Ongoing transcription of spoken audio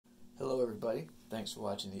Hello everybody, thanks for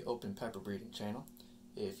watching the Open Pepper Breeding channel.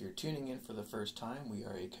 If you're tuning in for the first time, we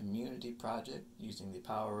are a community project using the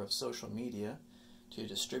power of social media to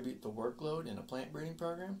distribute the workload in a plant breeding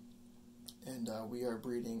program. And we are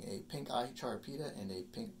breeding a pink Charapita and a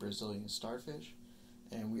pink Brazilian Starfish.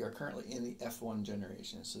 And we are currently in the F1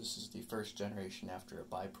 generation, so this is the first generation after a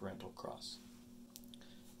biparental cross.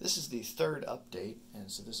 This is the third update, and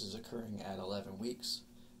so this is occurring at 11 weeks.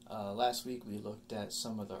 Last week we looked at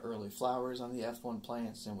some of the early flowers on the F1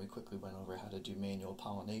 plants, and we quickly went over how to do manual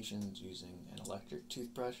pollinations using an electric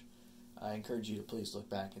toothbrush. I encourage you to please look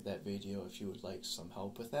back at that video if you would like some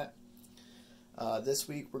help with that. This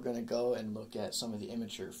week we're going to go and look at some of the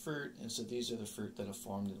immature fruit, and so these are the fruit that have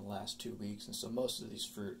formed in the last 2 weeks, and so most of these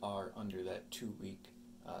fruit are under that 2-week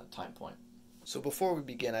time point. So before we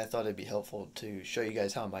begin, I thought it'd be helpful to show you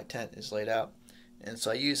guys how my tent is laid out. And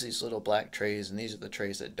so I use these little black trays, and these are the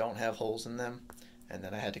trays that don't have holes in them. And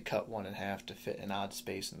then I had to cut one in half to fit an odd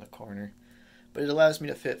space in the corner. But it allows me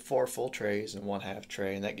to fit 4 full trays in 1/2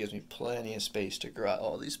 tray, and that gives me plenty of space to grow out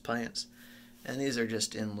all these plants. And these are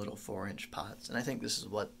just in little 4-inch pots. And I think this is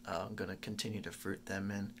what I'm going to continue to fruit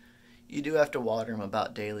them in. You do have to water them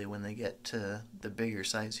about daily when they get to the bigger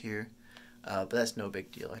size here. But that's no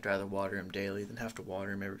big deal. I'd rather water them daily than have to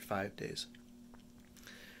water them every 5 days.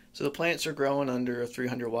 So the plants are growing under a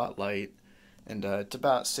 300-watt light, and it's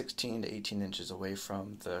about 16 to 18 inches away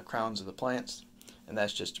from the crowns of the plants, and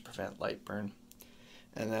that's just to prevent light burn.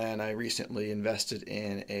 And then I recently invested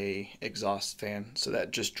in a exhaust fan, so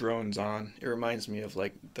that just drones on. It reminds me of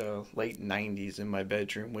like the late 90s in my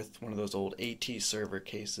bedroom with one of those old AT server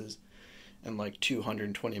cases and like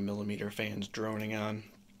 220 millimeter fans droning on.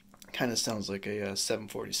 Kind of sounds like a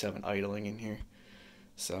 747 idling in here.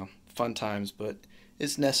 So fun times, but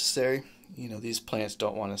it's necessary. You know, these plants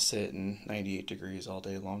don't want to sit in 98 degrees all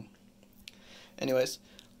day long. Anyways,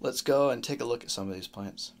 let's go and take a look at some of these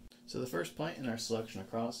plants. So the first plant in our selection of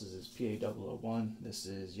crosses is PA001. This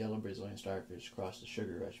is yellow Brazilian Starfish crossed to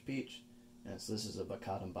Sugar Rush Peach. And so this is a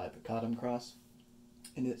bacatum by bacatum cross.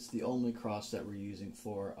 And it's the only cross that we're using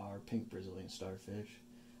for our pink Brazilian Starfish.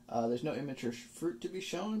 There's no immature fruit to be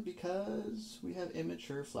shown because we have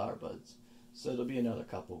immature flower buds. So it'll be another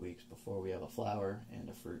couple weeks before we have a flower and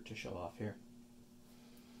a fruit to show off here.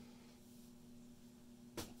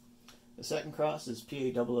 The second cross is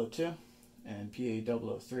PA002 and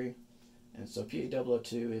PA003. And so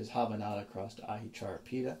PA002 is Habanada crossed to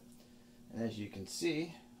Charapita. And as you can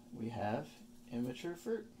see, we have immature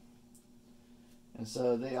fruit. And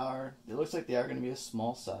so it looks like they are going to be a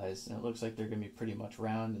small size, and it looks like they're going to be pretty much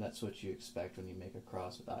round, and that's what you expect when you make a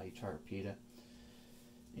cross with Charapita.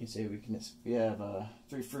 You see we have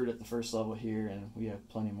 3 fruit at the first level here, and we have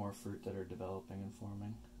plenty more fruit that are developing and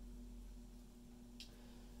forming.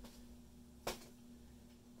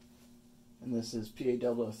 And this is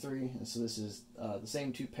PA003, and so this is the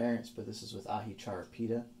same 2 parents, but this is with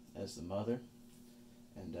Charapita as the mother.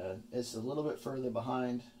 And it's a little bit further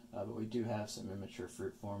behind, but we do have some immature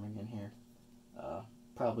fruit forming in here.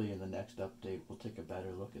 Probably in the next update we'll take a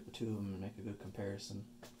better look at the 2 of them and make a good comparison.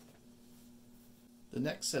 The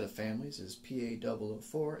next set of families is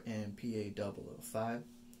PA004 and PA005,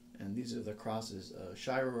 and these are the crosses of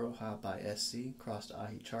Cherio by SC crossed to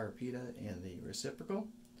Charapita and the reciprocal.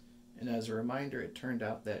 And as a reminder, it turned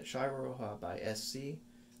out that Cherio by SC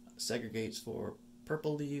segregates for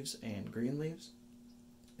purple leaves and green leaves.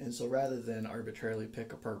 And so rather than arbitrarily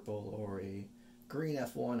pick a purple or a green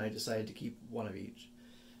F1, I decided to keep one of each.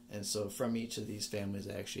 And so from each of these families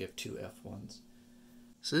I actually have 2 F1s.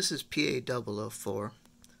 So this is PA004,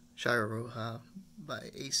 Cherio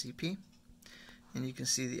by ACP, and you can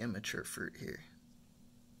see the immature fruit here.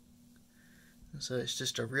 And so it's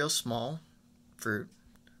just a real small fruit,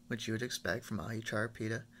 which you would expect from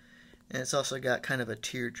Charapita, and it's also got kind of a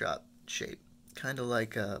teardrop shape, kind of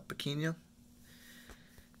like a Pequeño.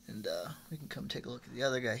 And we can come take a look at the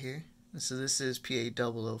other guy here. And so this is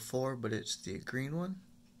PA004, but it's the green one.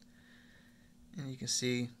 And you can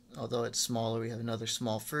see, although it's smaller, we have another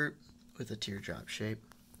small fruit with a teardrop shape.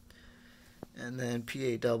 And then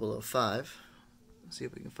PA005. Let's see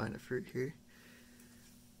if we can find a fruit here.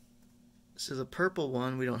 So the purple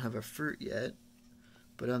one, we don't have a fruit yet.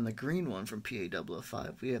 But on the green one from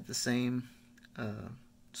PA005, we have the same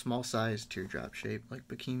small size teardrop shape like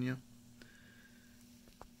Pequeño.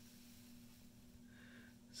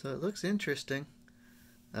 So it looks interesting.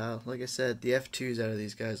 Like I said, the F2s out of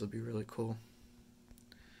these guys will be really cool.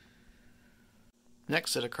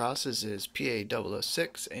 Next set of crosses is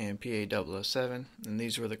PA006 and PA007, and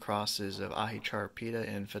these were the crosses of Charapita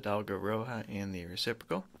and Fidalgo Roxa and the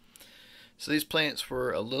reciprocal. So these plants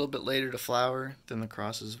were a little bit later to flower than the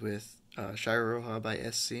crosses with Cherio by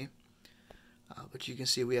SC. But you can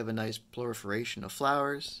see we have a nice proliferation of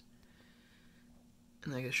flowers.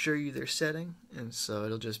 And I can assure you they're setting, and so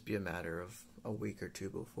it'll just be a matter of a week or two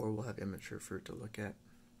before we'll have immature fruit to look at.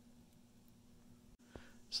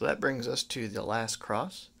 So that brings us to the last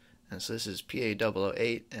cross. And so this is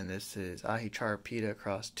PA008, and this is Ahi Charapita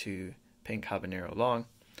crossed to pink Habanero long.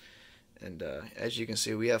 And as you can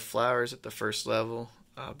see, we have flowers at the first level,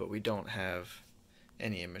 but we don't have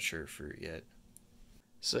any immature fruit yet.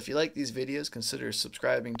 So if you like these videos, consider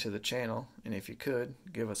subscribing to the channel, and if you could,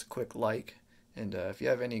 give us a quick like. And if you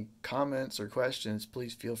have any comments or questions,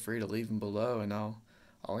 please feel free to leave them below, and I'll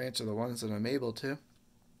answer the ones that I'm able to.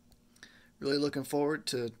 Really looking forward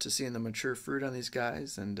to seeing the mature fruit on these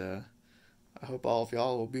guys, and I hope all of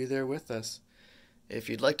y'all will be there with us. If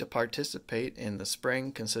you'd like to participate in the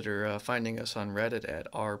spring, consider finding us on Reddit at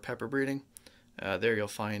rpepperbreeding. There you'll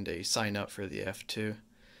find a sign up for the F2.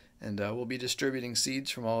 And we'll be distributing seeds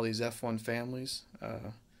from all these F1 families,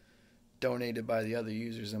 donated by the other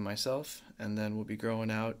users and myself. And then we'll be growing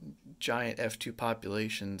out giant F2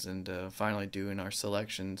 populations and finally doing our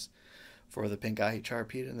selections for the pink Ahi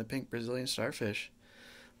Charapita and the pink Brazilian Starfish.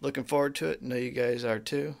 Looking forward to it. Know you guys are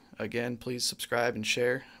too. Again, please subscribe and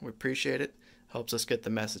share. We appreciate it. Helps us get the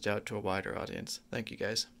message out to a wider audience. Thank you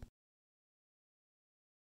guys.